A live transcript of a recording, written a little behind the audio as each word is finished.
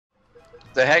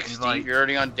The heck, He's Steve? like- You're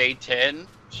already on day 10?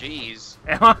 Jeez.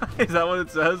 Am I? Is that what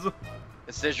it says?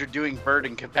 It says you're doing bird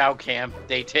and K.A.P.O.W camp,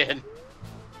 day 10.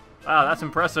 Wow, that's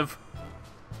impressive.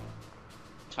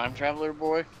 Time traveler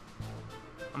boy?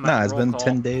 I'm Nah, at it's roll been call.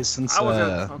 10 days since okay,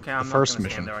 the I'm first not gonna mission.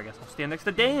 stand there, I guess. I'll stand next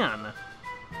to Dan.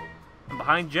 And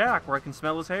behind Jack, where I can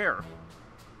smell his hair.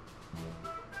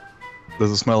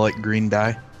 Does it smell like green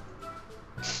dye?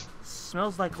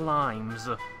 Smells like limes.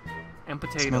 And It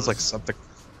potatoes. smells like septic.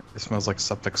 It smells like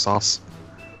septic sauce.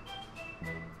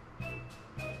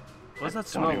 What does that Don't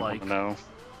smell even like? wanna know.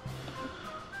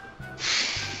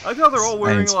 I like how they're all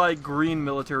wearing, Science. like, green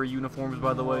military uniforms,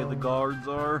 by the way, the guards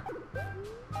are.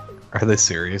 Are they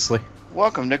seriously?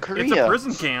 Welcome to Korea. It's a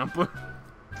prison camp.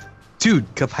 Dude,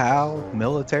 K.A.P.O.W,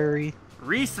 military.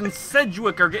 Reese and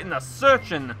Sedgwick are getting a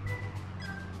searching.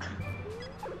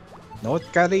 No, it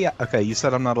gotta. Okay, you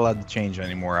said I'm not allowed to change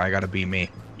anymore. I gotta be me.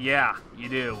 Yeah, you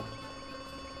do.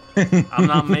 I'm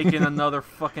not making another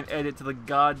fucking edit to the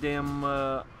goddamn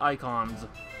icons.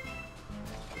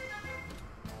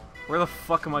 Where the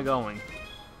fuck am I going?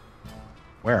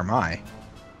 Where am I?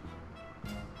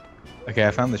 Okay,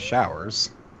 I found the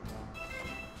showers.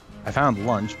 I found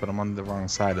lunch, but I'm on the wrong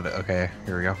side of it. Okay,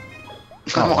 here we go.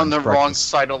 I'm Oh, on the lunch, wrong breakfast.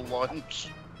 side of lunch.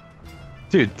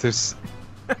 Dude, there's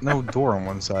no door on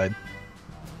one side.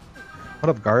 What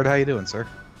up, guard? How you doing, sir?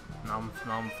 Numph,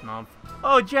 numph, numph.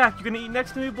 Oh, Jack, you gonna eat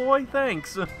next to me, boy?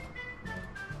 Thanks. I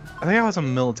think I was a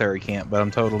military camp, but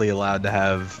I'm totally allowed to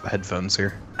have headphones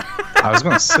here. I was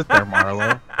gonna sit there,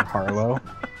 Marlo. Or Harlow.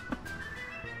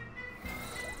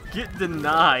 Get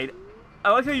denied.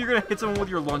 I like how you're gonna hit someone with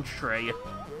your lunch tray.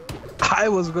 I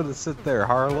was gonna sit there,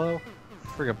 Harlow.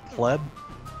 Friggin' pleb.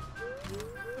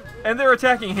 And they're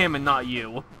attacking him and not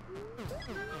you.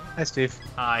 Hi, Steve.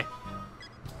 Hi.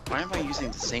 Why am I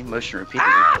using the same motion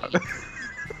repeatedly?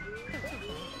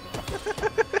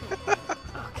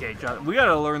 Okay, John, we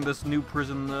gotta learn this new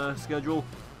prison schedule.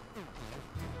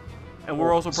 And we're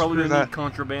Well, also probably screw gonna need that.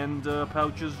 contraband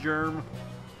pouches, Germ.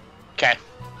 Okay.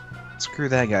 Screw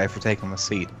that guy for taking the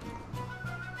seat.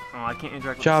 Oh, I can't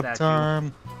interact with Job the statue.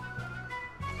 time.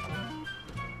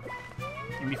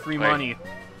 Give me free Wait. money.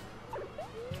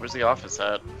 Where's the office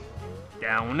at?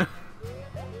 Down.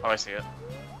 Oh, I see it.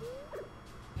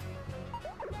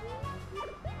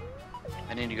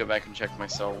 I need to go back and check my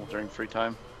cell during free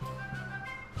time.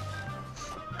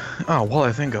 Oh, well,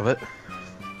 I think of it.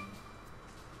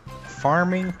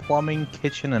 Farming, plumbing,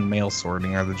 kitchen, and mail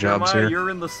sorting are the jobs Jeremiah, here. you're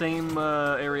in the same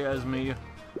area as me.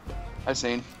 I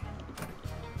seen.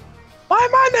 Why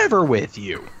am I never with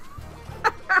you?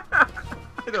 I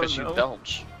don't Because you know.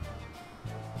 belch.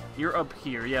 You're up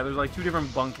here. Yeah, there's like 2 different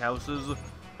bunkhouses.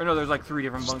 Or no, there's like 3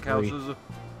 different There's bunkhouses.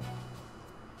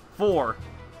 4.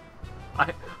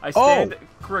 I stand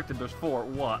corrected. There's 4.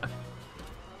 What?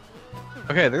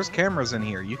 Okay, there's cameras in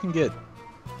here. You can get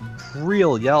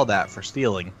real yelled at for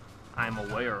stealing. I'm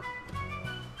aware.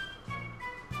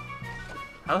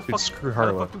 How the Dude, fuck? screw How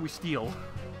the Harlow. fuck do we steal?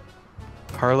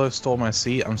 Harlow stole my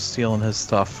seat. I'm stealing his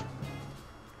stuff.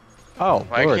 Oh,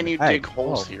 Why Lord. can't you Hey, dig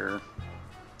holes whoa. here?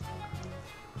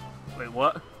 Wait,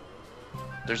 what?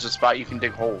 There's a spot you can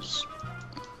dig holes.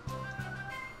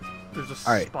 There's a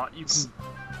Alright. spot you can.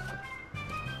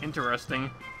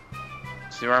 Interesting.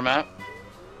 See where I'm at?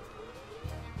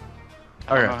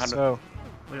 I don't know how Okay, to- so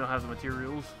We don't have the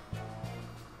materials.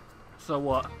 So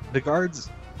what? the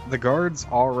guards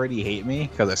already hate me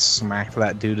because I smacked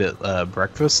that dude at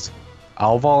breakfast.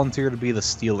 I'll volunteer to be the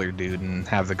stealer dude and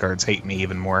have the guards hate me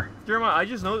even more. Jeremiah, I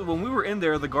just know that when we were in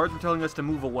there, the guards were telling us to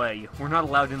move away. We're not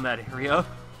allowed in that area.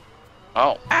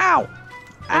 Oh, Ow!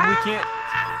 And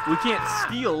we can't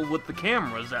steal with the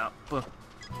cameras out. So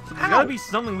there's gotta be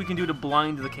something we can do to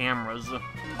blind the cameras.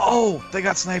 Oh, they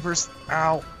got snipers.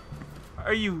 Ow.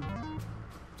 Are you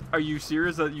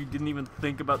serious that you didn't even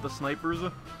think about the snipers?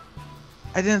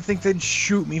 I didn't think they'd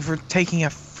shoot me for taking a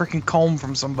freaking comb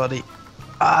from somebody.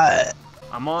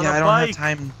 I'm on Yeah, a I don't bike.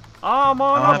 have time. I'm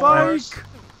on I a don't have bike.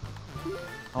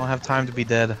 I don't have time to be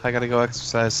dead. I gotta go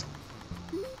exercise.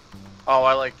 oh,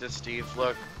 I like this, Steve.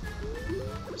 Look,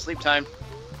 sleep time.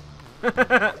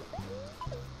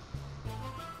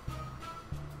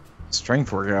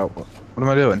 Strength workout. What am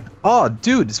I doing? Oh,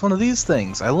 dude, it's one of these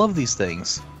things. I love these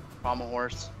things. Bomb a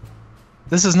horse.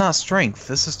 This is not strength.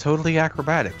 This is totally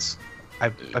acrobatics. I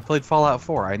played Fallout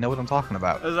 4. I know what I'm talking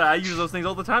about. I use those things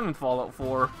all the time in Fallout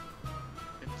 4.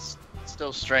 It's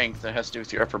still strength that has to do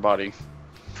with your upper body.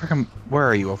 Frickin', where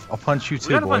are you? I'll punch you We too,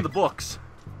 gotta boy. find the books.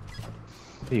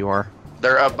 There you are.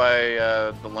 They're up by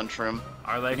the lunchroom.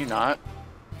 Are they? Maybe not.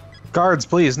 Guards,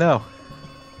 please, no.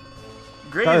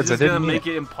 Graves Guards, I is gonna didn't mean make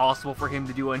it impossible for him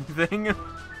to do anything.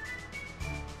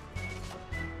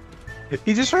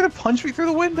 He just tried to punch me through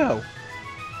the window.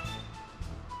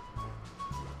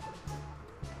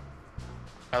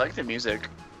 I like the music.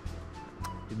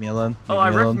 Leave me alone. Oh, I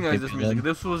recognize this music.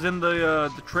 This was in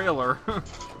the trailer.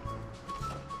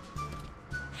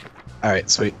 Alright,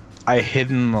 sweet. I hid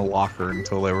in the locker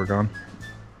until they were gone.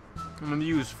 I'm gonna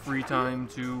use free time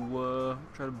to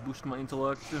try to boost my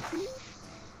intellect.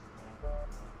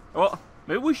 Well,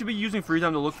 maybe we should be using free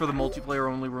time to look for the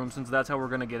multiplayer only room, since that's how we're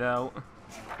gonna get out.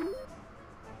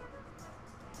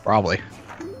 Probably.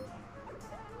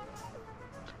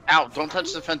 Ow, don't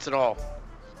touch the fence at all.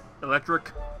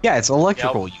 Electric? Yeah, it's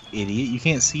electrical, you idiot. You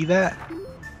can't see that?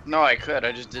 No, I could.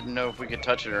 I just didn't know if we could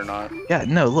touch it or not. Yeah,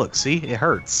 no, look, see? It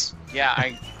hurts. Yeah,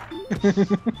 I...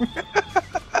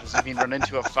 Doesn't mean run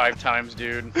into it 5 times,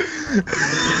 dude.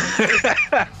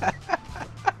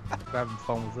 Having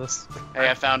fun with this. Hey,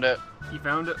 I found it. You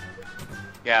found it?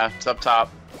 Yeah, it's up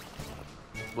top.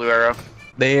 Blue arrow.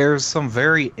 There's some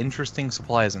very interesting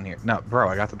supplies in here. No, bro,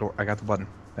 I got the door. I got the button.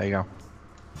 There you go.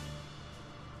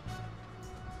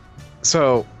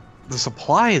 So, the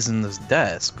supplies in this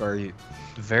desk are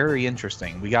very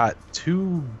interesting. We got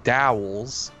 2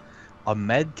 dowels, a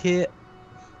med kit,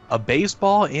 a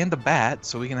baseball and a bat,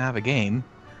 so we can have a game,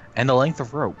 and a length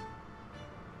of rope.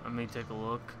 Let me take a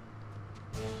look.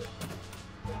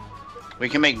 We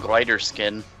can make glider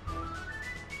skin.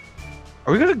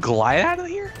 Are we gonna glide out of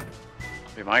here?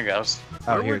 Be my guess.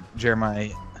 Oh, Where here, would- Jeremiah.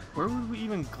 Where would we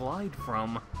even glide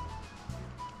from?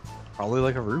 Probably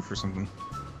like a roof or something.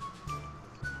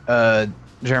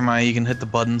 Jeremiah, you can hit the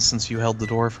button since you held the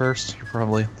door first. You're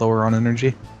probably lower on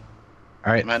energy.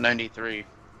 Alright. I'm at 93.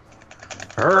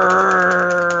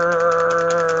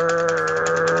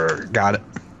 Got it.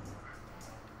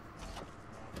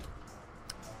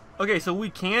 Okay, so we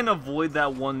can avoid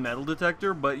that one metal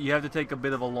detector, but you have to take a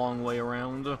bit of a long way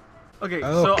around. Okay,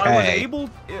 so I was able,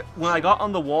 when I got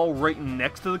on the wall right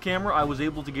next to the camera, I was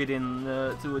able to get in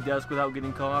to a desk without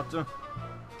getting caught.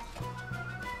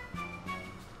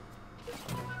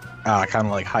 Kind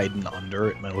of like hiding under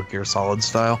it, Metal Gear Solid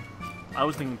style. I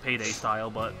was thinking Payday style,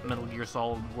 but Metal Gear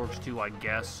Solid works too, I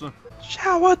guess.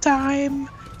 Shower time!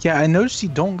 Yeah, I noticed you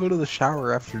don't go to the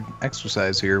shower after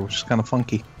exercise here, which is kind of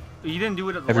funky. You didn't do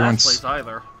it at the last place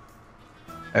either.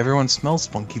 Everyone smells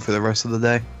funky for the rest of the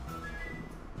day.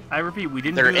 I repeat, we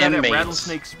didn't They're do that inmates. at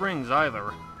Rattlesnake Springs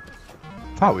either.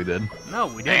 Thought we did. No,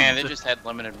 we didn't. Man, it just had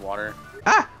limited water.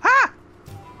 Ah! Ah!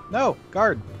 No,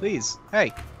 guard, please. Hey,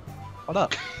 what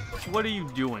up? What are you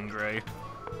doing, Gray?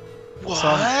 What? So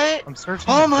I'm searching.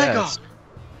 Oh the my desk.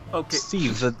 Okay.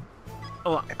 Steve,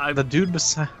 the dude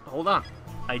beside. Hold on.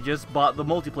 I just bought the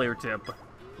multiplayer tip.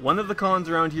 One of the cons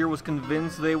around here was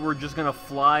convinced they were just gonna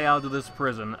fly out of this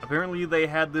prison. Apparently they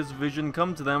had this vision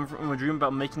come to them from a dream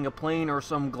about making a plane or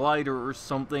some glider or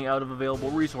something out of available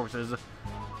resources.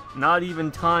 Not even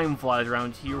time flies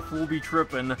around here, fool be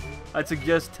trippin'. I'd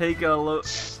suggest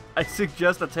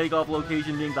a takeoff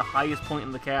location being the highest point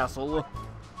in the castle.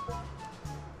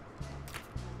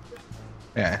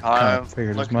 Yeah, kind I'm of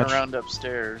figured as looking much. around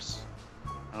upstairs.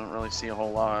 I don't really see a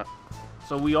whole lot.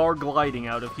 So we are gliding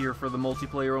out of here for the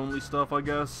multiplayer only stuff, I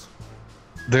guess.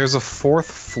 There's a 4th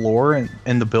floor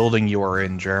in the building you are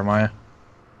in, Jeremiah.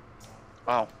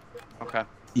 Oh, okay.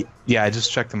 Yeah, I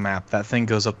just checked the map. That thing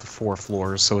goes up to 4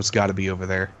 floors, so it's got to be over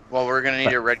there. Well, we're gonna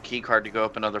need a red key card to go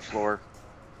up another floor.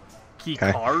 Key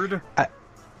Okay. card?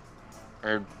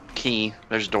 Or key.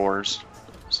 There's doors.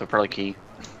 So probably key.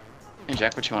 Hey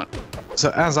Jack, what you want? So,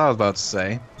 as I was about to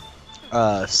say,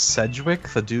 Sedgwick,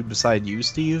 the dude beside you,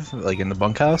 Steve, like in the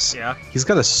bunkhouse, Yeah. he's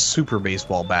got a super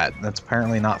baseball bat. That's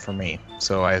apparently not for me,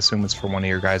 so I assume it's for one of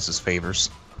your guys' favors.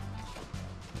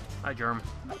 Hi, Germ.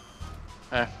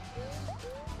 Eh.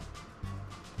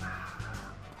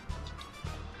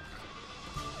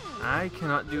 I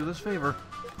cannot do this favor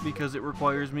because it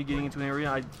requires me getting into an area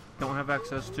I don't have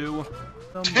access to.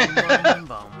 Bum, bum, bum,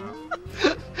 bum.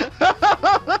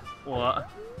 What?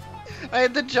 I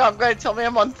had the job guy tell me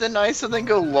I'm on thin ice and then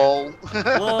go lol.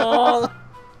 LOL!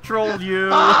 Trolled you!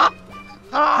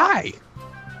 Hi!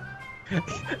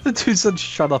 The dude said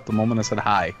shut up the moment I said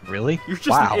hi. Really? You're just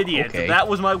Wow, an idiot. okay. That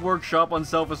was my workshop on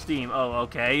self-esteem. Oh,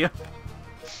 okay.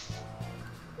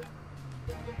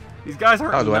 These guys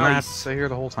aren't Oh, do I not have nice. to stay here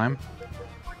the whole time?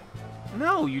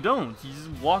 No, you don't. You just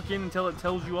walk in until it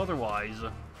tells you otherwise.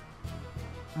 Oh,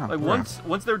 Like wow.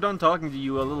 once they're done talking to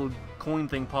you, a little coin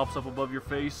thing pops up above your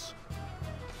face.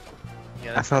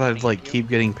 Yeah, I that's thought I'd thank like you. keep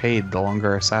getting paid the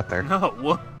longer I sat there.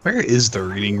 No, Where is the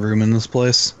reading room in this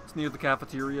place? it's near the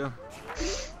cafeteria.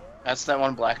 That's that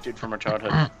one black dude from our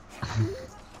childhood.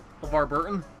 LeVar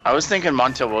Burton? I was thinking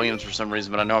Montel Williams for some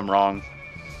reason, but I know I'm wrong.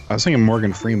 I was thinking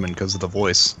Morgan Freeman because of the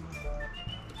voice.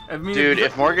 I mean, Dude,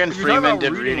 if Morgan you're talking Freeman about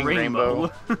did Reading Rainbow.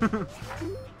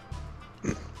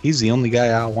 He's the only guy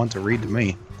I want to read to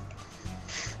me.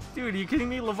 Dude, are you kidding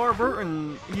me? LeVar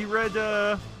Burton, he read,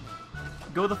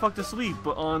 Go the Fuck to Sleep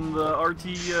on the RT,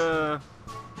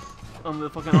 on the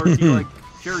fucking RT, like,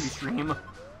 charity stream.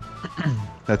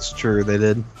 That's true, they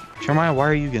did. Jeremiah, why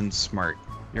are you getting smart?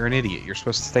 You're an idiot. You're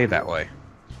supposed to stay that way.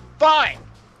 Fine!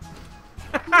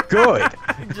 Good!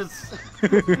 He just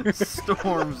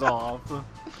storms off.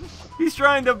 He's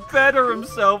trying to better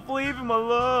himself. Leave him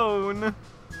alone.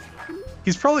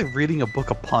 He's probably reading a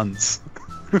book of puns.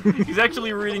 He's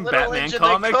actually reading Little Batman engine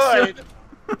comics. that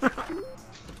could.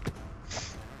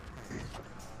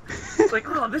 It's like,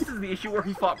 oh, this is the issue where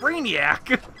he fought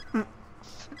Brainiac.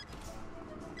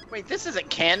 Wait, this isn't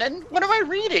canon? What am I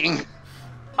reading?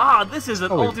 Ah, this is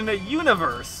an Oh, alternate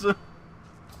universe.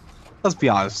 Let's be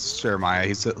honest, Jeremiah,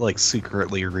 he's like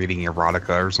secretly reading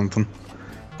erotica or something.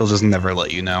 He'll just never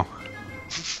let you know.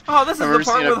 Oh, this is Never the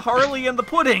part seen with a- Harley and the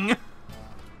pudding.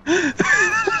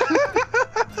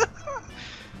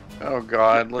 Oh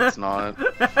god, let's not.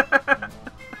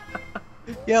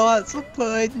 Yeah, lots of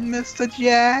pudding, Mr.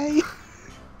 J.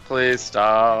 Please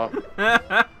stop.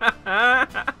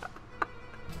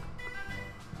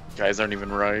 Guys aren't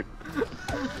even right.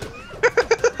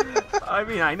 I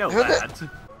mean, I know that.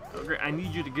 Okay, I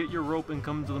need you to get your rope and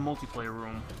come to the multiplayer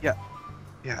room. Yeah,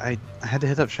 I had to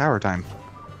hit up shower time.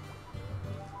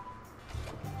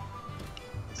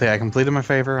 So yeah, I completed my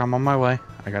favor. I'm on my way.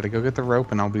 I gotta go get the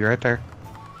rope and I'll be right there.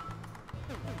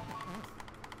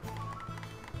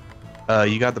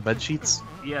 You got the bed sheets?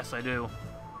 Yes, I do.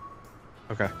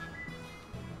 Okay.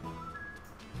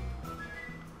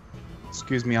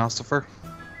 Excuse me, Ossifer.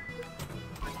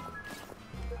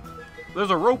 There's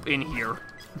a rope in here.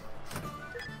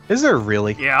 Is there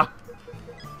really? Yeah.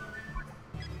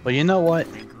 Well, you know what?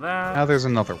 Make that. Now there's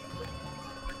another.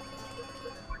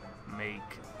 Make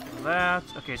that.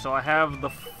 Okay, so I have the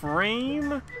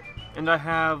frame, and I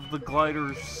have the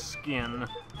glider's skin.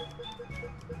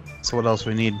 So what else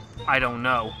we need? I don't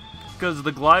know. Because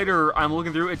the glider, I'm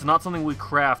looking through, it's not something we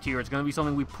craft here. It's going to be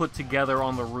something we put together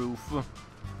on the roof.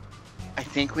 I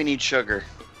think we need sugar.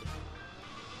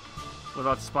 What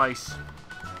about spice?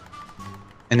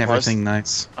 And Plus- everything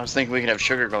nice. I was thinking we could have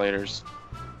sugar gliders.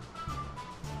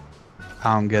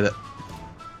 I don't get it.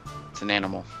 It's an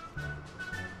animal.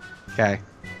 Okay.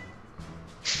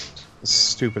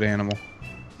 Stupid animal.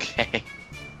 Okay.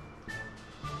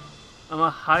 I'm gonna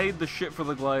hide the shit for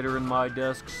the glider in my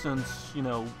desk since, you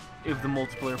know, if the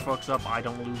multiplayer fucks up, I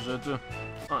don't lose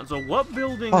it. So what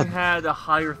building Oh. had a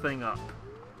higher thing up?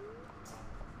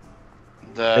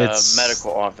 The It's-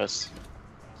 medical office.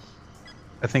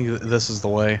 I think this is the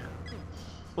way.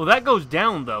 Well, that goes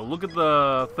down, though. Look at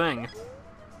the thing.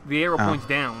 The arrow Oh. points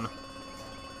down.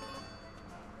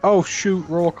 Oh shoot!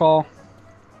 Roll call.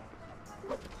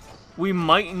 We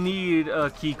might need a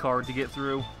key card to get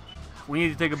through. We need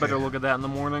to take a better look at that in the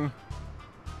morning.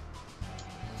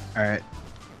 All right.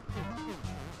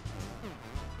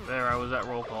 There, I was at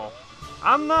roll call.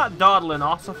 I'm not dawdling,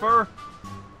 Ossifer.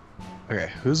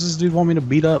 Okay. Who's this dude want me to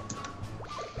beat up?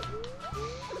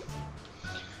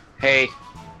 Hey,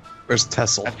 There's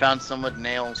Tessel. I found some with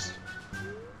nails.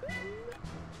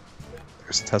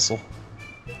 There's Tessel.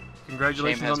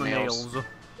 Congratulations Shame has on the nails. nails.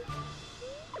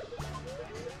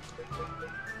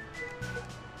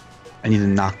 I need to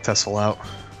knock Tessel out.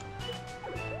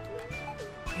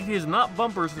 It is not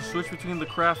bumpers to switch between the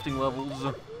crafting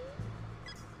levels.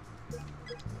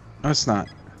 No, it's not.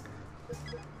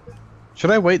 Should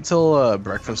I wait till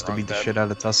breakfast to Wrong beat the tab. shit out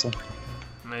of Tessel?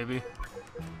 Maybe.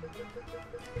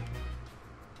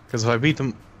 Because if I beat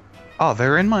them... Oh,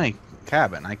 they're in my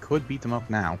cabin. I could beat them up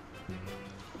now.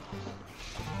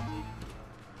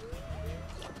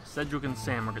 Cedric and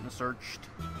Sam are getting searched.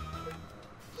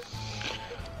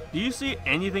 Do you see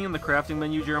anything in the crafting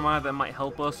menu, Jeremiah, that might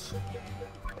help us?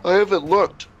 I haven't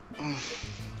looked. I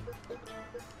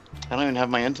don't even have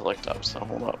my intellect up, so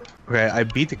hold up. Okay, I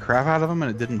beat the crap out of them and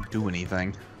it didn't do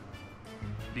anything.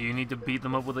 Do you need to beat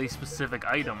them up with a specific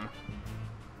item?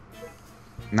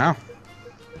 No.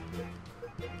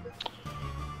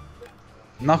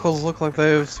 Knuckles look like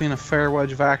they've seen a fair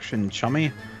wedge of action,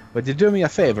 chummy. Would you do me a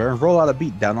favor and roll out a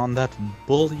beatdown on that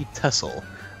bully Tessel,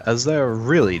 as they're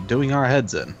really doing our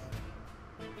heads in.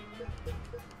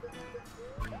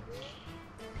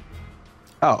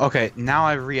 Oh, okay, now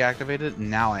I've reactivated,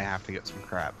 now I have to get some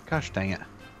crap. Gosh dang it.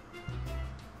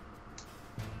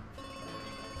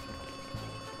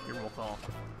 Your roll call.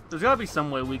 There's gotta be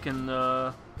some way we can,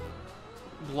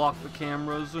 block the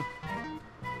cameras.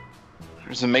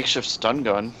 There's a makeshift stun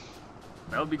gun.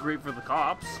 That would be great for the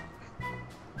cops.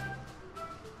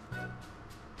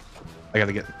 I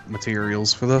gotta get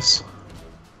materials for this.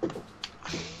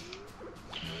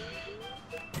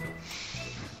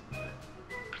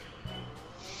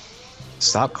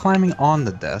 Stop climbing on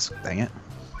the desk, dang it.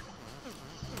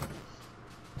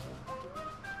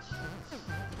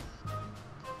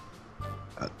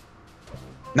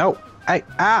 No! Hey!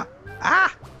 Ah!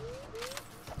 Ah!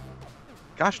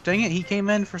 Gosh dang it, he came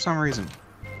in for some reason.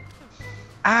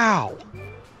 Ow!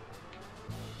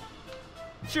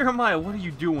 Jeremiah, what are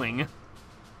you doing?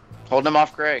 Holding him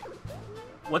off Greg.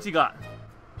 What's he got?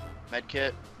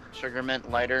 Medkit, sugar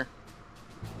mint, lighter,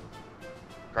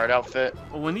 guard outfit.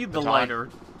 Well, we need the Baton. lighter.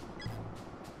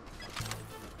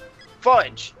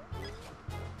 Fudge!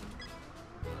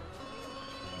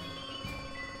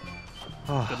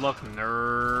 Good luck,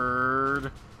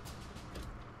 nerd.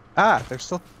 Ah, they're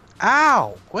still...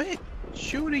 Ow! Quit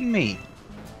shooting me!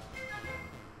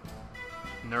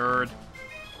 Nerd.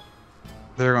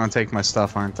 They're gonna take my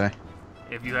stuff, aren't they?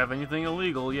 If you have anything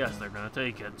illegal, yes, they're gonna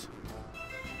take it.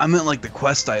 I meant like the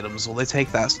quest items. Will they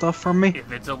take that stuff from me?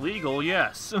 If it's illegal,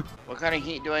 yes. What kind of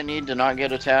heat do I need to not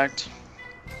get attacked?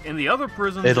 In the other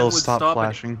prisons, It'll it would stop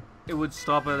flashing. It would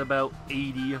stop at about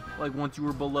 80. Like, once you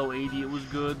were below 80, it was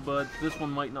good, but this one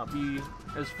might not be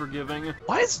as forgiving.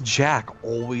 Why does Jack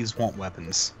always want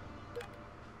weapons?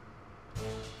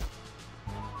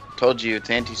 Told you, it's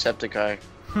antiseptic eye.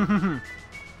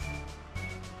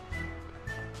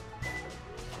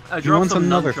 I He dropped wants some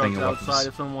another nunchucks thing of outside weapons.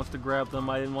 if someone wants to grab them.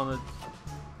 I didn't want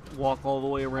to walk all the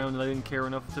way around, and I didn't care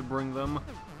enough to bring them.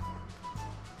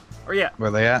 Or yeah, Where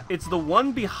they at? it's the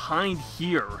one behind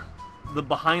here.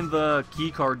 Behind the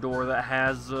keycard door that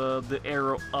has the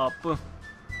arrow up.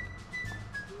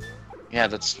 Yeah,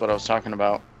 that's what I was talking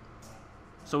about.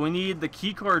 So we need the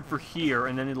keycard for here,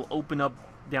 and then it'll open up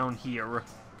down here.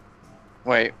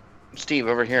 Wait, Steve,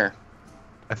 over here.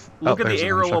 Look at there's the the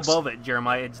arrow nunchucks. above it,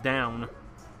 Jeremiah. It's down.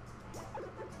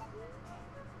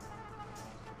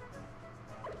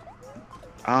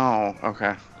 Oh,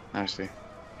 okay. I see.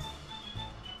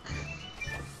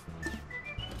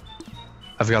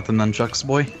 I've got the nunchucks,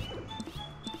 boy.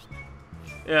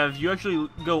 Yeah, if you actually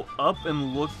go up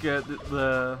and look at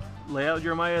the layout,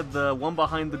 Jeremiah, the one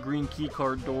behind the green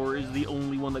keycard door is the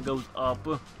only one that goes up.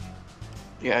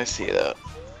 Yeah, I see that.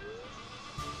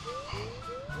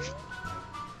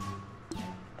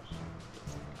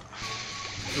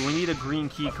 So we need a green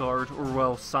keycard, or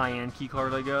well, cyan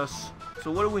keycard, I guess. So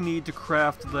what do we need to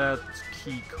craft that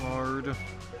keycard?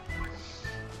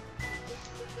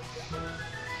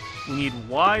 We need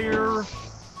wire,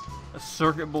 a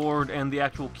circuit board, and the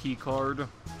actual keycard.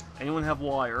 Anyone have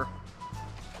wire?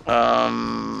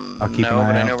 I'll keep No, an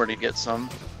eye but I out. know where to get some.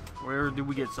 Where did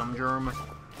we get some, Germ?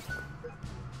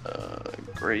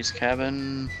 Gray's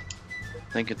cabin.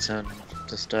 I think it's in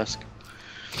this desk.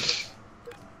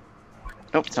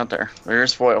 Nope, it's not there.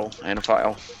 There's foil and a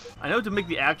file. I know to make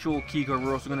the actual keycard,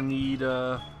 we're also going to need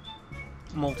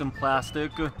molten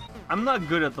plastic. I'm not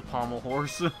good at the pommel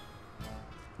horse.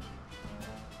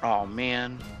 Oh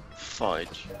man,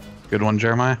 fudge. Good one,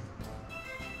 Jeremiah.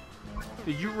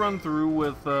 Did you run through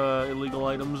with illegal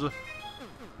items?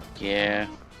 Yeah.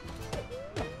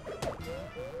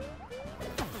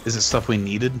 Is it stuff we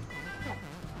needed?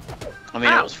 I mean,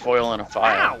 Ow! it was foil and a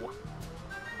file. Ow!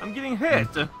 I'm getting hit.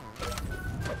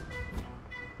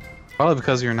 Probably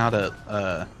because you're not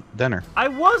at dinner. I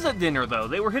was at dinner, though.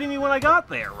 They were hitting me when I got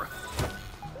there.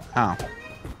 How?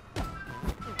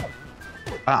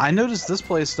 I noticed this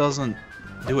place doesn't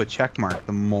do a check mark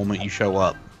the moment you show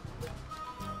up.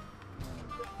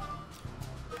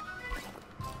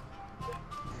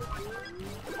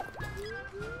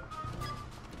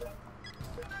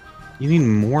 You need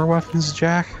more weapons,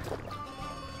 Jack?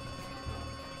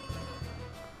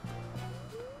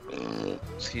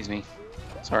 Excuse me.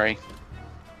 Sorry.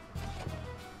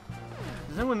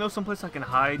 Does anyone know someplace I can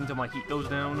hide until my heat goes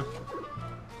down?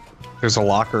 There's a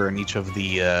locker in each of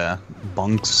the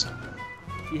bunks.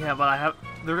 Yeah, but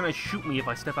they're gonna shoot me if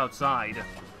I step outside.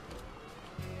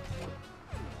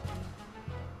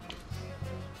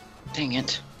 Dang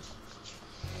it.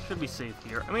 Should be safe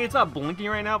here. I mean, it's not blinking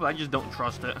right now, but I just don't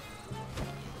trust it.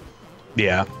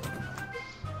 Yeah.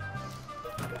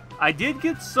 I did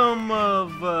get some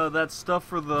of that stuff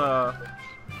for the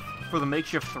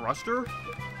makeshift thruster.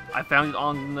 I found it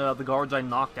on the guards I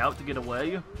knocked out to get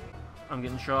away. I'm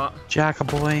getting shot.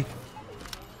 Jack-a-boy.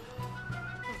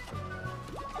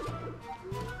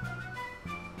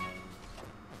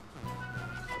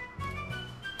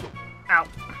 Ow.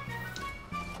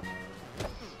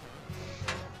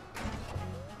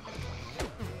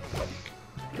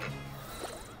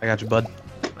 I got you, bud.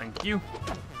 Thank you.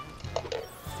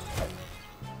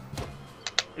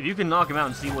 If you can knock him out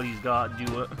and see what he's got,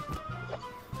 do it.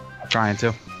 Trying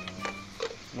to.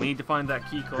 We need to find that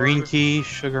key card. Green key,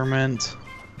 sugar mint,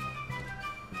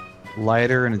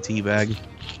 lighter, and a tea bag.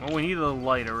 Well, we need a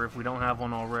lighter if we don't have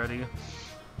one already.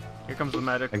 Here comes the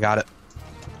medic. I got it.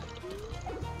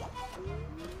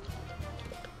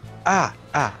 Ah,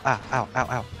 ow,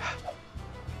 ow.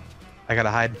 I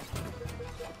gotta hide.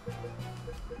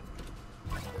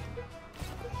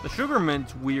 The sugar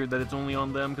mint's weird that it's only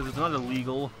on them because it's not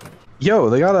illegal. Yo,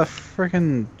 they got a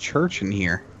freaking church in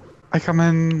here. I come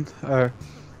in,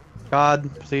 God,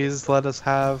 please let us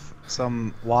have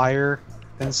some wire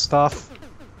and stuff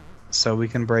so we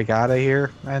can break out of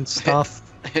here and stuff.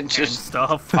 It just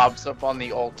Stuff. pops up on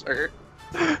the altar.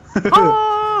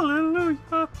 Hallelujah.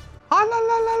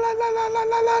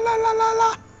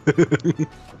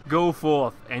 Go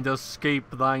forth and escape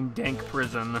thine dank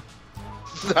prison.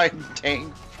 Thy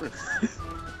dank.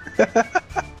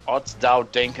 Art thou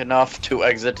dank enough to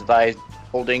exit thy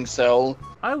holding cell?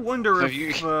 I wonder Have if,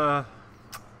 you-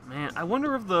 man, I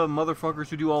wonder if the motherfuckers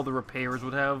who do all the repairs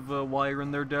would have wire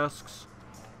in their desks.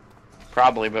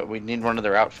 Probably, but we need one of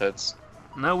their outfits.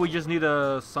 No, we just need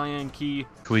a cyan key.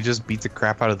 Can we just beat the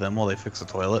crap out of them while they fix the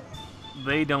toilet?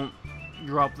 They don't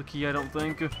drop the key, I don't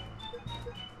think.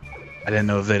 I didn't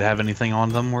know if they'd have anything on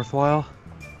them worthwhile.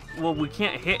 Well, we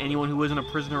can't hit anyone who isn't a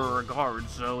prisoner or a guard,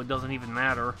 so it doesn't even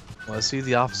matter. Well, I see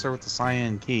the officer with the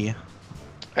cyan key.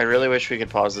 I really wish we could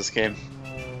pause this game,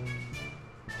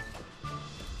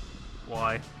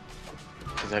 Why?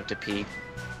 because I have to pee.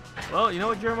 Well, you know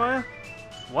what, Jeremiah?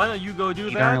 Why don't you go do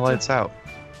Keep that? our lights out.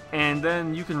 And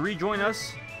then you can rejoin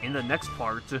us in the next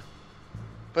part.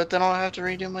 But then I'll have to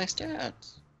redo my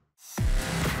stats.